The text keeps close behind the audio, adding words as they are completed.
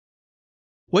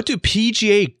What do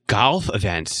PGA golf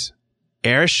events,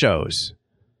 air shows,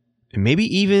 and maybe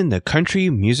even the Country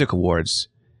Music Awards,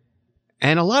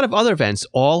 and a lot of other events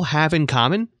all have in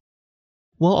common?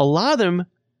 Well, a lot of them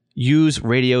use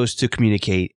radios to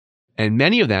communicate, and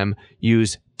many of them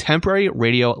use temporary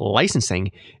radio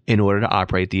licensing in order to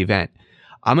operate the event.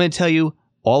 I'm going to tell you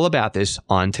all about this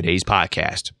on today's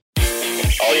podcast.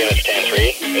 All units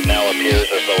 10-3, it now appears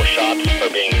as though shots are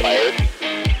being fired.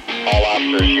 All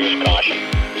officers use caution.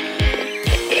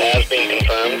 It has been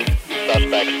confirmed,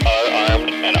 suspects are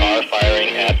armed and are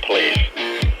firing at police.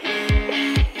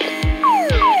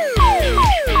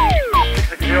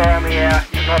 660 on the air,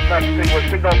 North Mexico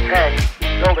Signal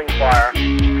 10, building fire,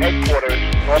 headquarters,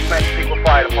 North Mexico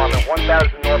Fire Department,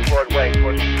 1000 North Broadway,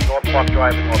 towards North Park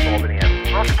Drive in North Albany.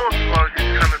 Multiple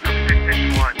explosions coming from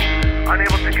 661.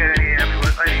 Unable to get any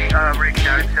ambulance, any rig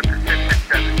down except the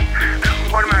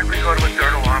 667. Automatically go to a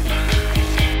third alarm.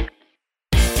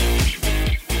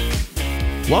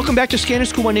 Welcome back to Scanner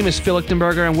School. My name is Phil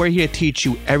Lichtenberger, and we're here to teach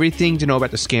you everything to know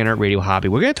about the scanner radio hobby.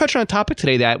 We're going to touch on a topic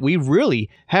today that we really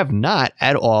have not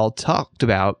at all talked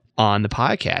about on the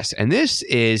podcast, and this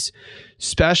is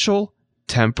special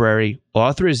temporary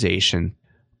authorization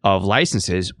of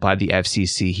licenses by the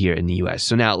FCC here in the U.S.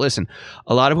 So now, listen,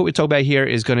 a lot of what we talk about here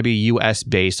is going to be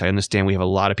U.S.-based. I understand we have a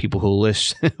lot of people who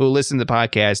listen to the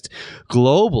podcast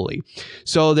globally.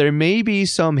 So there may be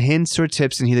some hints or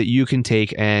tips in here that you can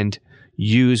take and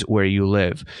use where you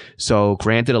live. So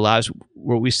granted, a lot of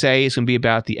what we say is going to be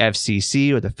about the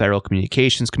FCC or the Federal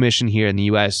Communications Commission here in the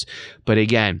U.S. But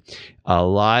again, a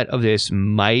lot of this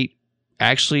might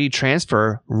actually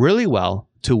transfer really well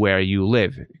to where you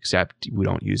live, except we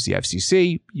don't use the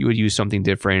FCC. You would use something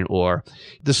different, or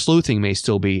the sleuthing may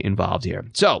still be involved here.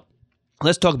 So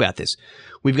let's talk about this.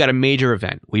 We've got a major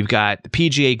event. We've got the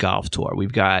PGA Golf Tour.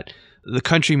 We've got the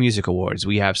Country Music Awards.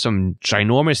 We have some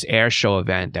ginormous air show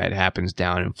event that happens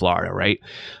down in Florida, right?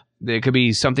 There could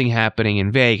be something happening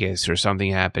in Vegas or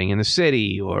something happening in the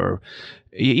city, or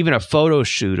even a photo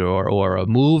shoot or a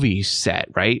movie set,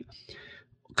 right?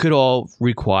 Could all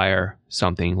require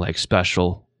something like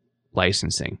special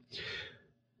licensing.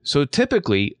 So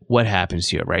typically what happens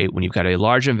here, right? When you've got a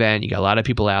large event, you got a lot of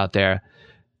people out there,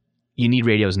 you need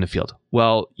radios in the field.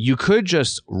 Well, you could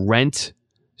just rent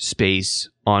space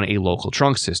on a local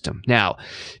trunk system. Now,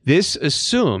 this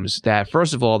assumes that,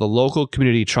 first of all, the local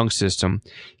community trunk system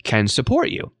can support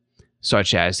you,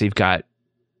 such as they've got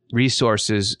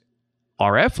resources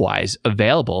RF-wise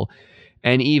available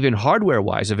and even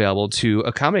hardware-wise available to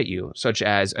accommodate you, such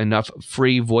as enough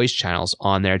free voice channels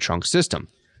on their trunk system.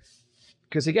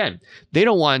 Because again, they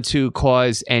don't want to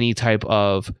cause any type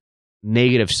of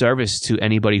negative service to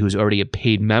anybody who's already a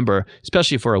paid member,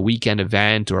 especially for a weekend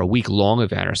event or a week-long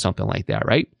event or something like that,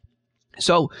 right?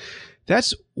 So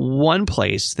that's one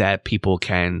place that people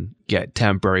can get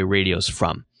temporary radios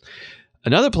from.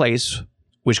 Another place,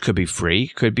 which could be free,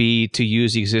 could be to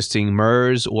use the existing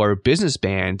MERS or business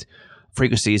band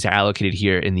frequencies allocated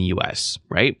here in the US,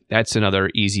 right? That's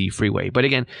another easy free way. But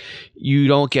again, you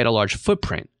don't get a large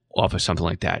footprint off of something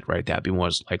like that, right? That'd be more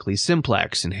likely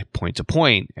simplex and point to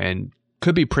point, and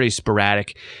could be pretty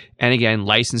sporadic. And again,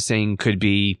 licensing could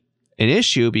be an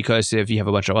issue, because if you have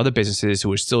a bunch of other businesses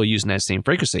who are still using that same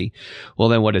frequency, well,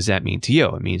 then what does that mean to you?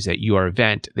 It means that your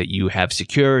event, that you have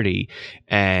security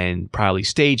and probably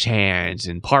stagehands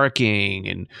and parking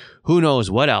and who knows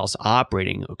what else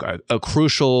operating a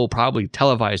crucial, probably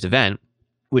televised event,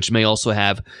 which may also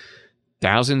have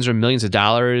thousands or millions of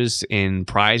dollars in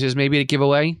prizes maybe to give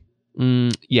away.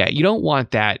 Yeah, you don't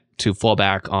want that to fall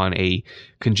back on a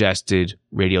congested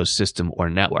radio system or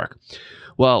network.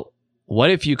 Well, what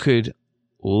if you could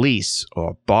lease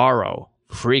or borrow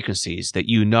frequencies that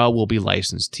you know will be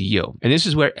licensed to you? And this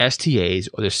is where STAs,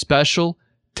 or the Special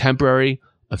Temporary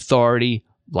Authority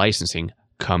Licensing,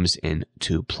 comes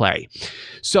into play.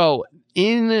 So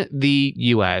in the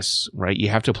US, right, you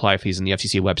have to apply for these on the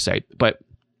FCC website. But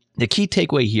the key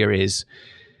takeaway here is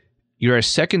you're a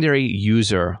secondary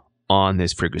user on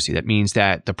this frequency. That means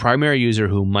that the primary user,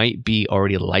 who might be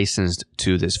already licensed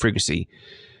to this frequency,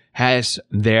 has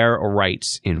their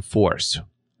rights enforced,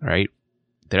 right?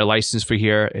 They're licensed for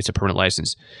here. It's a permanent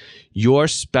license. Your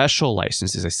special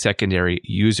license is a secondary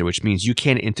user, which means you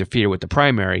can't interfere with the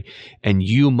primary, and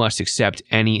you must accept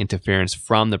any interference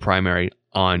from the primary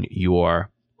on your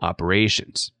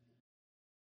operations.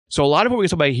 So a lot of what we're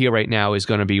talking about here right now is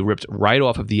going to be ripped right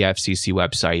off of the FCC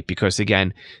website, because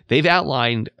again, they've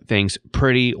outlined things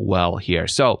pretty well here.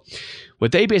 So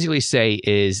what they basically say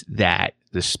is that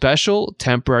the special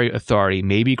temporary authority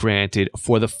may be granted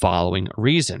for the following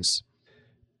reasons: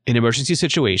 in emergency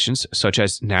situations such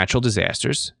as natural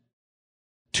disasters,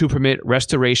 to permit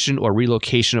restoration or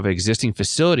relocation of existing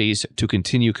facilities to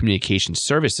continue communication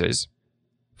services,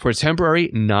 for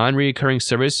temporary non-recurring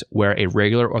service where a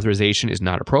regular authorization is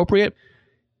not appropriate,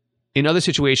 in other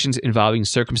situations involving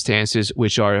circumstances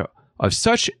which are of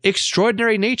such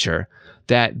extraordinary nature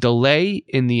that delay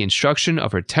in the instruction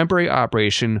of her temporary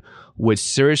operation would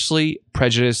seriously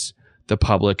prejudice the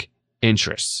public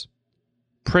interests.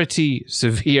 Pretty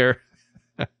severe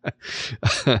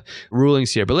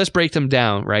rulings here, but let's break them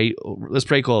down, right? Let's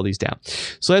break all these down.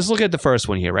 So let's look at the first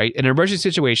one here, right? In emergency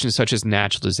situations such as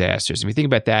natural disasters, if you think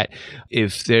about that,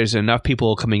 if there's enough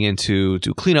people coming in to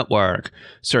do cleanup work,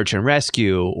 search and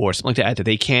rescue, or something like that, that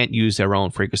they can't use their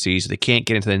own frequencies, they can't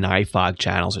get into the NIFOG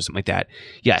channels or something like that,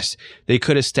 yes, they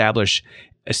could establish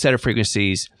a set of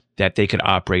frequencies that they could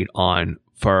operate on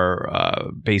for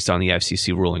based on the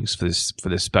FCC rulings for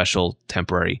this special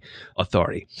temporary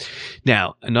authority.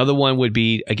 Now, another one would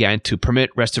be, again, to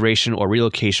permit restoration or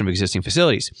relocation of existing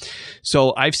facilities.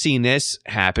 So I've seen this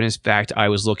happen. In fact, I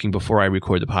was looking before I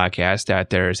recorded the podcast that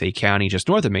there's a county just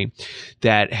north of me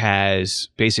that has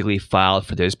basically filed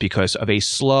for this because of a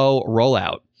slow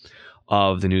rollout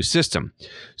of the new system.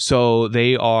 So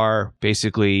they are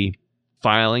basically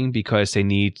filing because they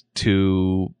need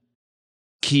to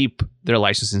keep their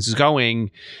licenses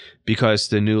going because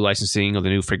the new licensing or the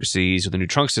new frequencies or the new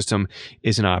trunk system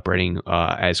isn't operating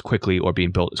as quickly or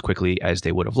being built as quickly as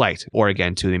they would have liked. Or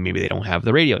again, too, maybe they don't have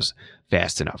the radios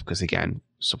fast enough because, again,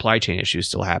 supply chain issues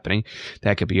still happening.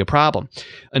 That could be a problem.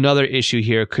 Another issue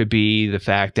here could be the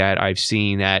fact that I've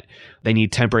seen that they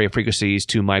need temporary frequencies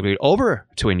to migrate over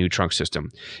to a new trunk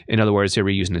system. In other words, they're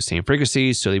reusing the same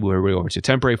frequencies, so they move over to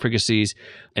temporary frequencies,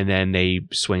 and then they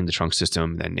swing the trunk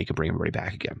system, then they can bring everybody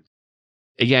back again.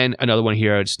 Again, another one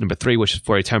here, it's number 3, which is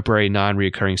for a temporary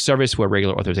non-recurring service where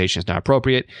regular authorization is not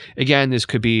appropriate. Again, this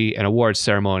could be an awards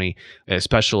ceremony, a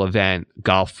special event,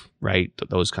 golf, right?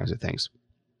 Those kinds of things.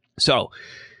 So,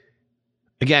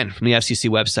 again, from the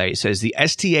FCC website, it says the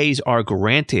STAs are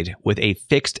granted with a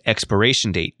fixed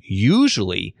expiration date,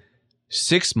 usually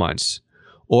 6 months,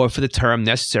 or for the term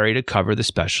necessary to cover the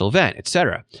special event,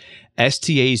 etc.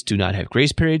 STAs do not have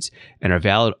grace periods and are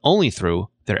valid only through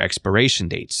their expiration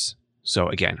dates. So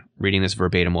again, reading this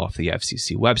verbatim off the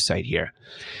FCC website here.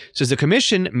 It says the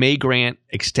commission may grant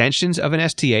extensions of an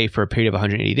STA for a period of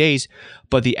 180 days,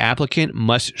 but the applicant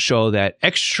must show that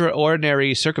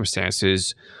extraordinary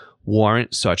circumstances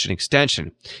warrant such an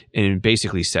extension. And it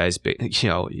basically says,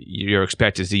 you're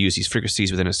expected to use these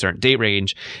frequencies within a certain date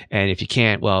range, and if you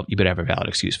can't, well, you better have a valid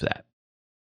excuse for that.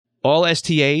 All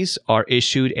STAs are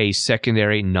issued a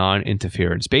secondary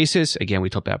non-interference basis. Again, we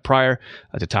talked about prior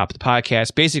at the top of the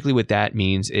podcast. Basically, what that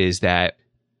means is that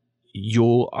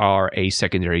you are a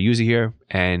secondary user here,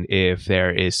 and if there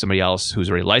is somebody else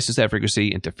who's already licensed that frequency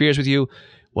interferes with you,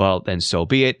 well, then so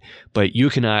be it. But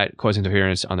you cannot cause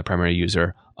interference on the primary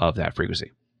user of that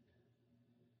frequency.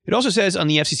 It also says on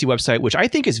the FCC website, which I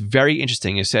think is very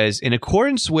interesting, it says, in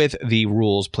accordance with the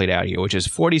rules played out here, which is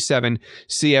 47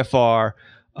 CFR,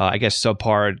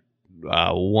 subpart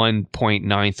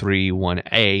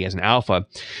 1.931A as an alpha,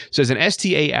 says an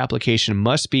STA application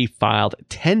must be filed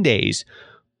 10 days.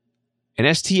 An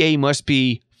STA must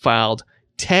be filed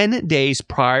 10 days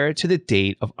prior to the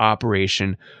date of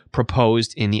operation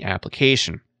proposed in the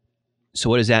application. So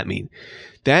what does that mean?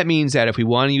 That means that if we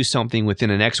want to use something within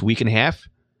the next week and a half,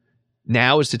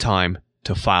 now is the time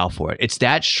to file for it. It's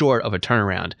that short of a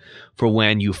turnaround for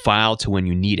when you file to when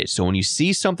you need it. So when you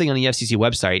see something on the FCC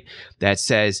website that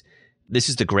says this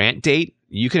is the grant date,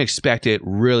 you can expect it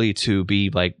really to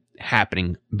be like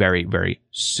happening very, very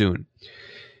soon.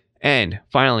 And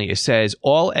finally, it says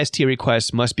all STA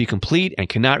requests must be complete and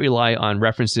cannot rely on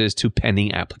references to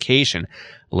pending application.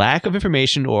 Lack of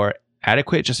information or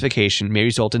adequate justification may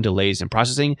result in delays in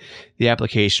processing the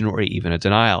application or even a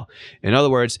denial. In other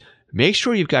words, make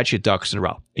sure you've got your ducks in a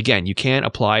row. Again, you can't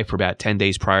apply for about 10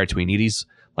 days prior to when you need these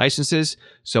licenses,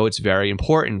 so it's very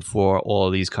important for all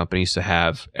of these companies to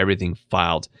have everything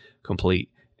filed complete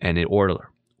and in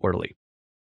orderly.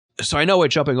 So I know we're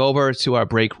jumping over to our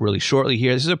break really shortly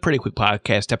here. This is a pretty quick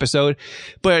podcast episode.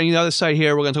 But on the other side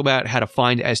here, we're going to talk about how to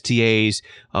find STAs,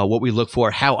 what we look for,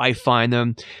 how I find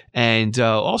them, and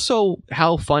also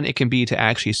how fun it can be to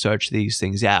actually search these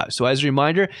things out. So as a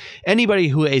reminder, anybody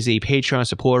who is a Patreon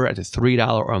supporter at the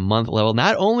 $3 a month level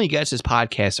not only gets this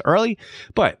podcast early,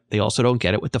 but they also don't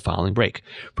get it with the following break.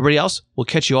 For everybody else, we'll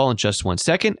catch you all in just 1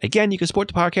 second. Again, you can support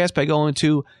the podcast by going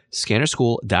to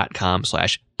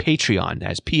scannerschool.com/Patreon.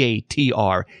 That's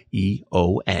Patreon.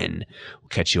 We'll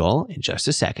catch you all in just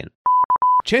a second.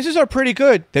 chances are pretty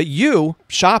good that you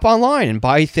shop online and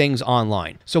buy things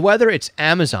online. So whether it's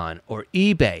Amazon or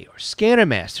eBay or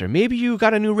ScannerMaster, maybe you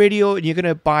got a new radio and you're going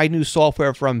to buy new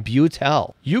software from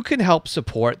Butel, you can help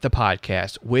support the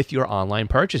podcast with your online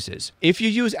purchases. If you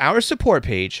use our support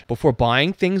page before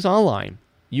buying things online,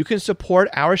 you can support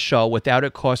our show without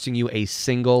it costing you a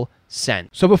single cent.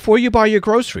 So before you buy your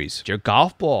groceries, your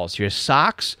golf balls, your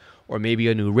socks, or maybe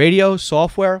a new radio,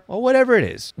 software, or whatever it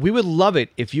is, we would love it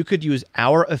if you could use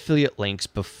our affiliate links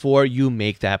before you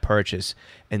make that purchase.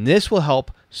 And this will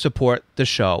help support the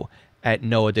show at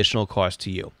no additional cost to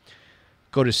you.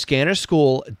 Go to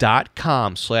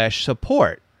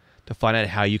scannerschool.com/support to find out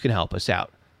how you can help us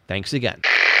out. Thanks again.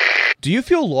 Do you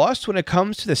feel lost when it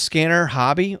comes to the scanner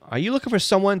hobby? Are you looking for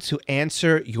someone to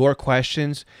answer your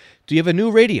questions? Do you have a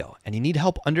new radio and you need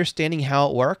help understanding how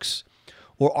it works?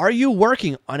 Or are you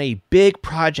working on a big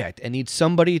project and need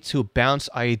somebody to bounce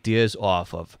ideas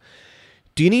off of?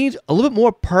 Do you need a little bit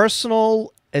more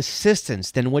personal assistance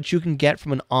than what you can get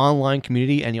from an online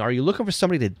community? And are you looking for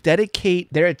somebody to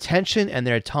dedicate their attention and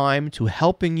their time to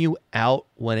helping you out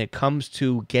when it comes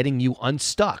to getting you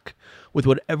unstuck with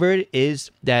whatever it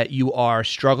is that you are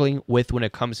struggling with when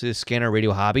it comes to the scanner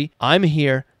radio hobby? I'm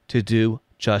here to do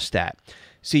just that.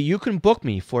 See, you can book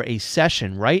me for a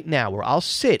session right now where I'll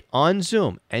sit on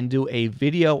Zoom and do a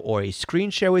video or a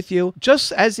screen share with you,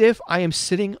 just as if I am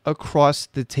sitting across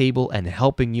the table and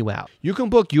helping you out. You can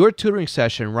book your tutoring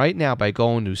session right now by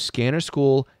going to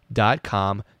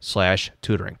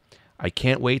scannerschool.com/tutoring. I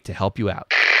can't wait to help you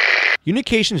out.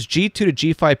 Unication's G2 to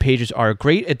G5 pages are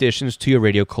great additions to your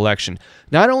radio collection.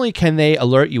 Not only can they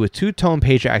alert you with two-tone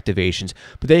pager activations,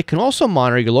 but they can also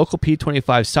monitor your local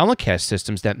P25 simulcast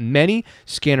systems that many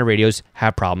scanner radios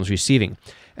have problems receiving.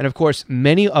 And of course,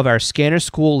 many of our Scanner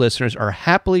School listeners are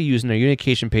happily using their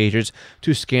Unication pagers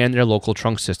to scan their local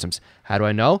trunk systems. How do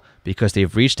I know? Because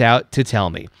they've reached out to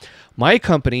tell me. My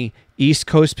company, East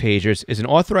Coast Pagers, is an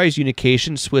authorized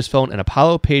Unication, Swissphone, and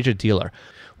Apollo pager dealer.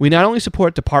 We not only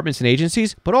support departments and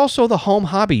agencies, but also the home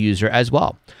hobby user as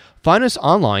well. Find us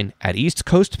online at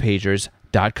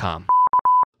eastcoastpagers.com.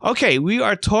 Okay, we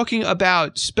are talking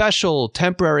about special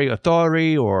temporary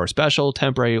authority or special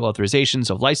temporary authorizations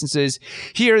of licenses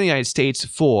here in the United States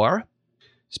for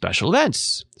special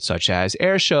events, such as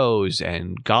air shows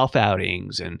and golf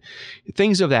outings and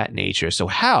things of that nature. So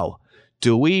how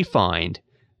do we find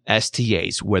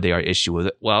STAs where they are issued with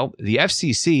it? Well, the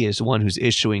FCC is the one who's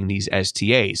issuing these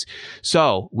STAs.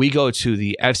 So we go to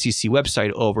the FCC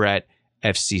website over at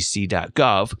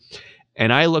fcc.gov,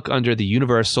 and I look under the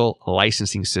Universal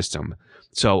Licensing System.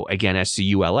 So again, that's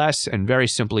the ULS, and very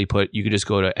simply put, you can just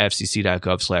go to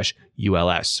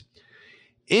fcc.gov/ULS.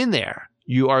 In there,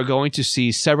 you are going to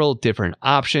see several different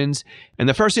options. And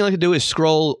the first thing I like to do is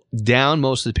scroll down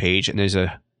most of the page, and there's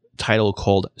a title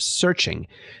called Searching,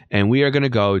 and we are going to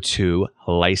go to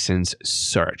License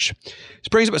Search. This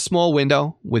brings up a small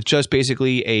window with just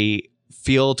basically a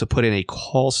field to put in a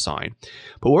call sign.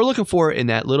 But what we're looking for in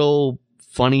that little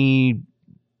funny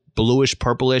bluish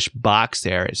purplish box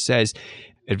there, it says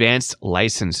Advanced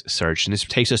License Search, and this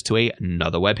takes us to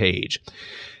another web page.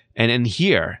 And in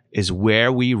here is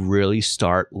where we really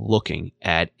start looking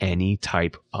at any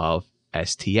type of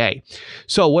STA.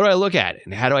 So what do I look at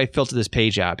and how do I filter this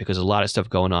page out? Because there's a lot of stuff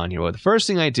going on here. Well, the first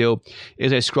thing I do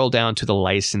is I scroll down to the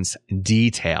license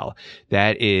detail.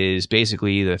 That is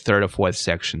basically the third or fourth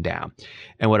section down.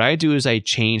 And what I do is I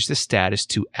change the status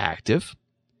to active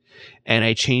and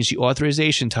I change the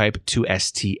authorization type to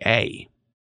STA.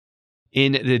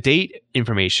 In the date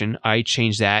information, I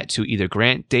change that to either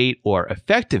grant date or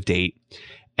effective date.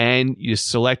 And you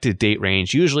select a date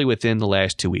range, usually within the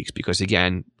last 2 weeks, because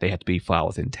again, they have to be filed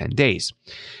within 10 days.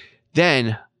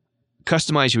 Then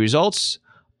customize your results.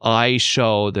 I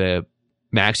show the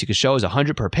max you can show is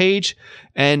 100 per page,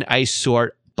 and I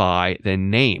sort by the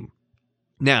name.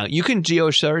 Now, you can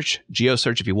geo search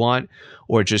if you want,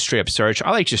 or just straight up search. I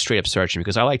like just straight up searching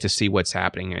because I like to see what's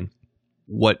happening and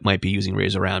what might be using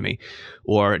radios around me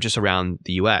or just around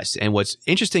the US. And what's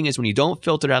interesting is when you don't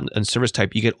filter out on service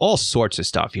type, you get all sorts of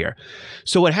stuff here.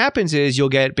 So what happens is you'll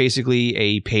get basically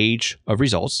a page of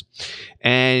results.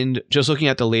 And just looking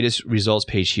at the latest results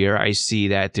page here, I see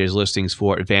that there's listings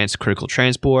for advanced critical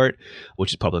transport,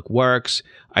 which is public works.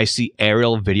 I see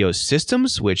aerial video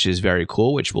systems, which is very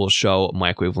cool, which will show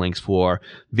microwave links for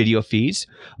video feeds.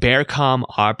 Bearcom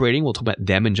operating, we'll talk about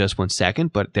them in just 1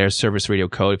 second, but their service radio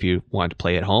code, if you want to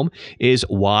play at home, is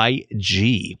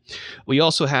YG. We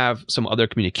also have some other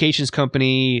communications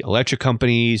company, electric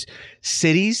companies,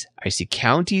 cities. I see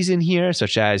counties in here,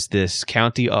 such as this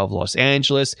county of Los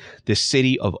Angeles, the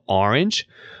city of Orange.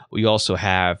 We also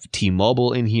have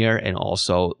T-Mobile in here and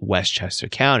also Westchester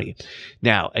County.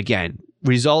 Now, again,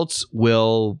 results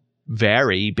will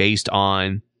vary based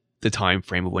on the time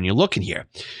frame of when you're looking here.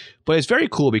 But it's very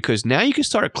cool because now you can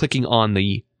start clicking on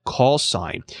the call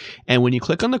sign. And when you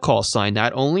click on the call sign,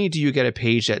 not only do you get a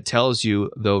page that tells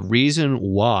you the reason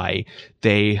why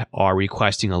they are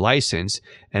requesting a license.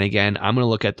 And again, I'm going to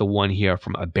look at the one here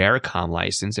from a Bearcom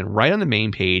license. And right on the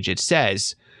main page, it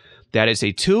says that it's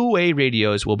a two-way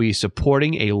radios will be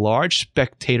supporting a large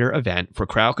spectator event for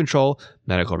crowd control,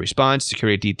 medical response,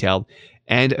 security detail,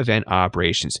 and event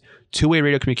operations. Two-way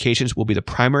radio communications will be the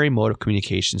primary mode of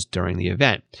communications during the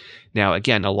event. Now,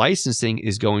 again, the licensing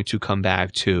is going to come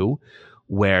back to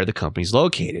where the company is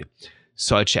located,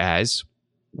 such as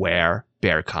where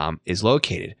Bearcom is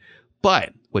located.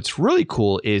 But what's really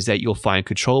cool is that you'll find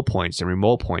control points and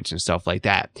remote points and stuff like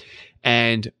that.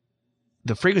 And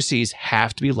the frequencies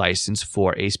have to be licensed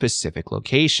for a specific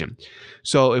location.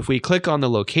 So if we click on the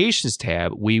locations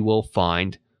tab, we will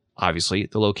find, obviously,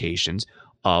 the locations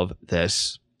of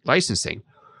this licensing.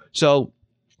 So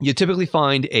you typically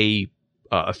find a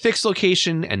fixed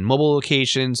location and mobile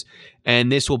locations,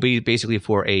 and this will be basically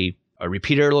for a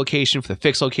repeater location for the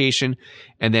fixed location,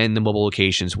 and then the mobile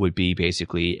locations would be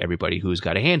basically everybody who's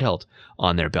got a handheld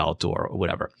on their belt or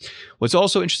whatever. What's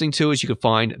also interesting too is you can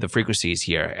find the frequencies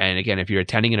here. And again, if you're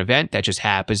attending an event that just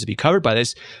happens to be covered by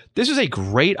this is a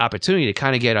great opportunity to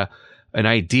kind of get an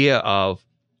idea of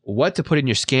what to put in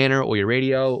your scanner or your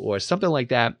radio or something like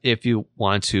that if you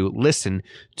want to listen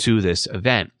to this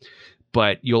event.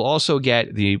 But you'll also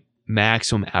get the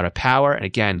maximum out of power. And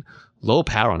again, low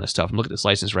power on this stuff. I'm looking at this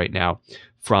license right now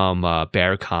from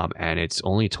Bearcom, and it's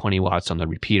only 20 watts on the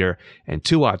repeater and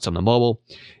 2 watts on the mobile.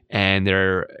 And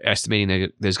they're estimating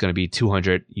that there's going to be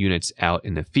 200 units out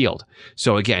in the field.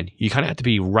 So again, you kind of have to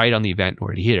be right on the event in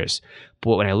order to hear this.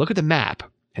 But when I look at the map,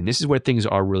 and this is where things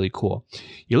are really cool.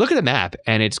 You look at the map,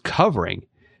 and it's covering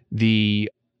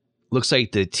looks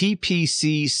like the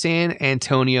TPC San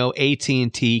Antonio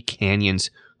AT&T Canyons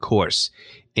course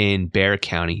in Bexar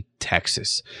County,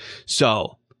 Texas.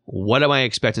 So what am I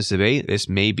expecting this to be? This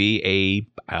may be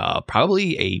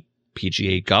probably a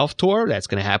PGA golf tour that's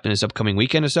going to happen this upcoming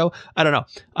weekend or so. I don't know.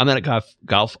 I'm not a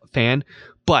golf fan,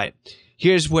 but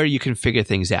here's where you can figure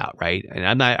things out, right?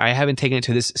 And I haven't taken it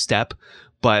to this step,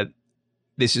 but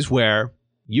this is where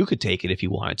you could take it if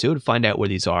you wanted to find out where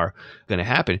these are going to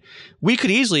happen. We could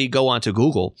easily go onto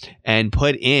Google and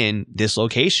put in this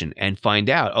location and find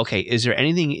out, okay, is there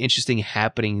anything interesting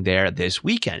happening there this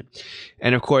weekend?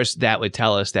 And of course, that would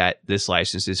tell us that this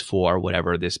license is for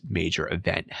whatever this major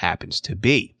event happens to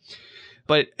be.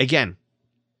 But again,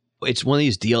 it's one of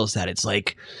these deals that it's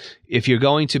like, if you're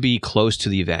going to be close to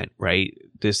the event, right,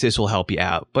 this will help you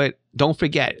out. But don't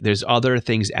forget, there's other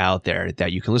things out there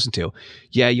that you can listen to.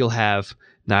 Yeah, you'll have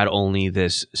not only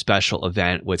this special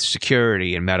event with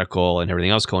security and medical and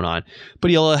everything else going on, but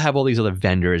you'll have all these other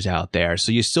vendors out there.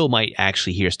 So you still might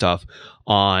actually hear stuff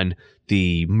on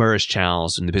the MERS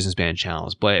channels and the business band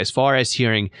channels. But as far as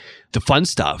hearing the fun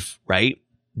stuff, right,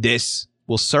 this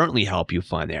will certainly help you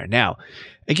find there. Now,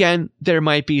 again, there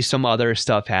might be some other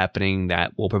stuff happening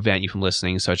that will prevent you from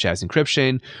listening, such as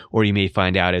encryption, or you may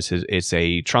find out it's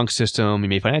a trunk system. You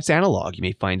may find out it's analog. You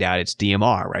may find out it's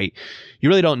DMR, right? You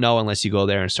really don't know unless you go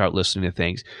there and start listening to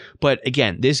things. But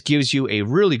again, this gives you a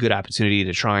really good opportunity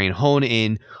to try and hone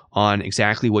in on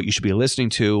exactly what you should be listening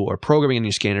to or programming in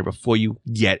your scanner before you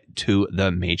get to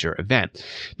the major event.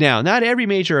 Now, not every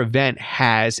major event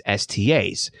has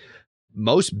STAs.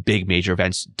 Most big major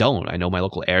events don't. I know my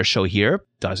local air show here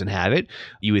doesn't have it.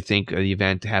 You would think the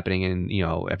event happening in,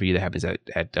 every year that happens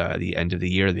at the end of the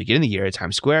year, the beginning of the year at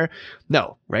Times Square.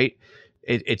 No, right?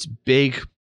 It's big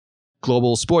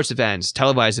global sports events,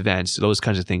 televised events, those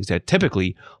kinds of things that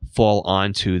typically fall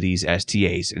onto these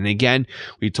STAs. And again,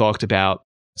 we talked about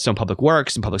some public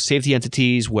works and public safety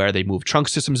entities where they move trunk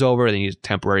systems over. They need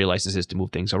temporary licenses to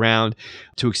move things around,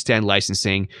 to extend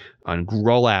licensing on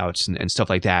rollouts and stuff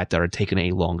like that are taking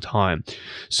a long time.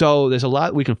 So there's a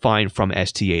lot we can find from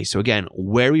STAs. So again,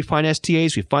 where we find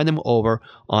STAs, we find them over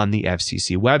on the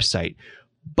FCC website.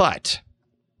 But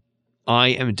I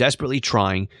am desperately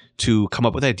trying to come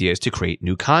up with ideas to create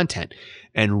new content.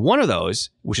 And one of those,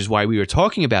 which is why we were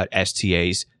talking about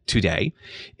STAs today,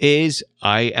 is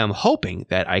I am hoping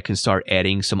that I can start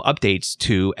adding some updates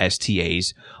to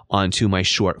STAs onto my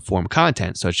short form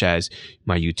content, such as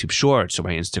my YouTube shorts or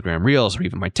my Instagram reels or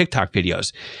even my TikTok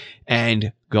videos.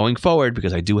 And going forward,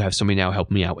 because I do have somebody now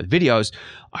helping me out with videos,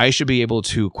 I should be able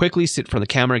to quickly sit in front of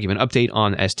the camera, give an update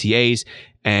on STAs,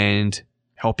 and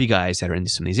help you guys that are in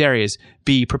some of these areas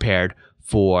be prepared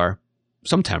for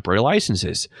some temporary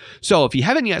licenses. So if you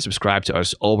haven't yet subscribed to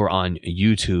us over on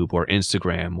YouTube or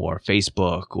Instagram or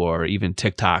Facebook or even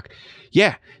TikTok,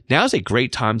 yeah, now's a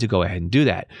great time to go ahead and do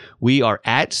that. We are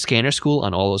at Scanner School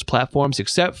on all those platforms,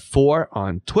 except for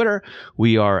on Twitter,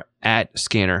 we are at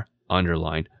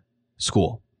Scanner_School.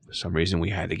 For some reason, we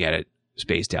had to get it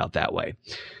spaced out that way.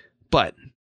 But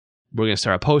we're going to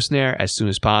start posting there as soon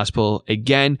as possible.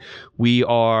 Again, we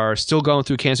are still going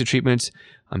through cancer treatments.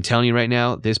 I'm telling you right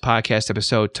now, this podcast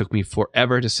episode took me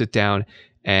forever to sit down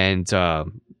and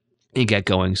get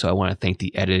going. So I want to thank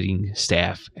the editing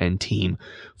staff and team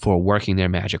for working their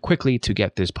magic quickly to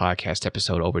get this podcast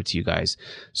episode over to you guys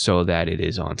so that it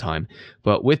is on time.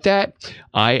 But with that,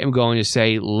 I am going to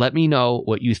say, let me know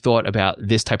what you thought about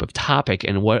this type of topic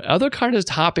and what other kinds of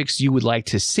topics you would like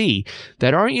to see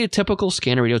that aren't your typical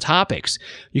Scanner Radio topics.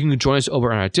 You can join us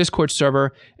over on our Discord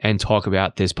server and talk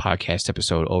about this podcast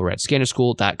episode over at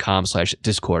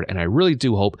scannerschool.com/Discord. And I really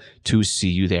do hope to see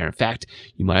you there. In fact,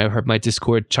 you might have heard my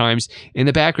Discord chimes in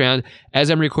the background as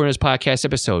I'm recording this podcast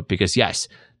episode, because yes,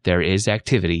 there is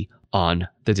activity on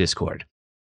the Discord.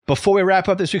 Before we wrap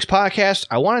up this week's podcast,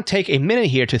 I want to take a minute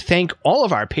here to thank all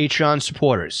of our Patreon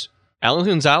supporters. Alan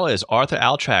Gonzalez, Arthur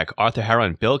Altrak, Arthur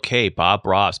Heron, Bill K, Bob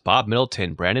Ross, Bob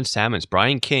Middleton, Brandon Sammons,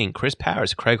 Brian King, Chris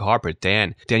Paris, Craig Harper,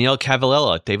 Dan, Danielle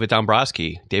Cavallella, David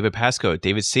Dombrowski, David Pasco,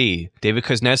 David C, David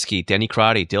Kuzneski, Danny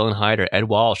Crotty, Dylan Hyder, Ed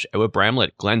Walsh, Edward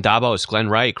Bramlett, Glenn Davos, Glenn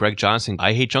Wright, Greg Johnson,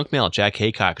 I Hate Junk Mail, Jack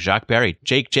Haycock, Jacques Berry,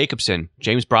 Jake Jacobson,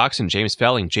 James Broxson, James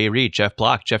Felling, Jay Reed, Jeff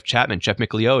Block, Jeff Chapman, Jeff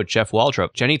McLeod, Jeff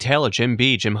Waldrop, Jenny Taylor, Jim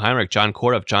B, Jim Heinrich, John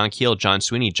Kordoff, John Keel, John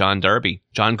Sweeney, John Derby,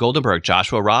 John Goldenberg,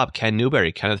 Joshua Robb, Ken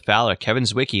Newberry, Kenneth Fowler, Kevin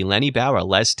Zwicky, Lenny Bauer,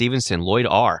 Les Stevenson, Lloyd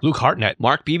R., Luke Hartnett,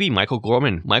 Mark Beebe, Michael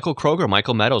Gorman, Michael Kroger,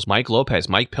 Michael Meadows, Mike Lopez,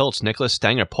 Mike Piltz, Nicholas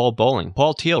Stenger, Paul Bowling,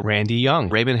 Paul Teal, Randy Young,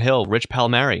 Raymond Hill, Rich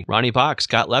Palmieri, Ronnie Box,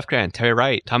 Scott Lefgren, Terry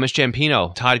Wright, Thomas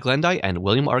Jampino, Todd Glendyke, and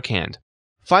William Arcand.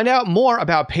 Find out more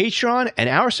about Patreon and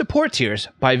our support tiers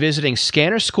by visiting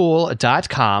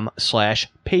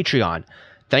scannerschool.com/Patreon.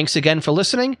 Thanks again for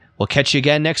listening. We'll catch you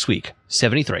again next week.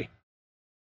 73.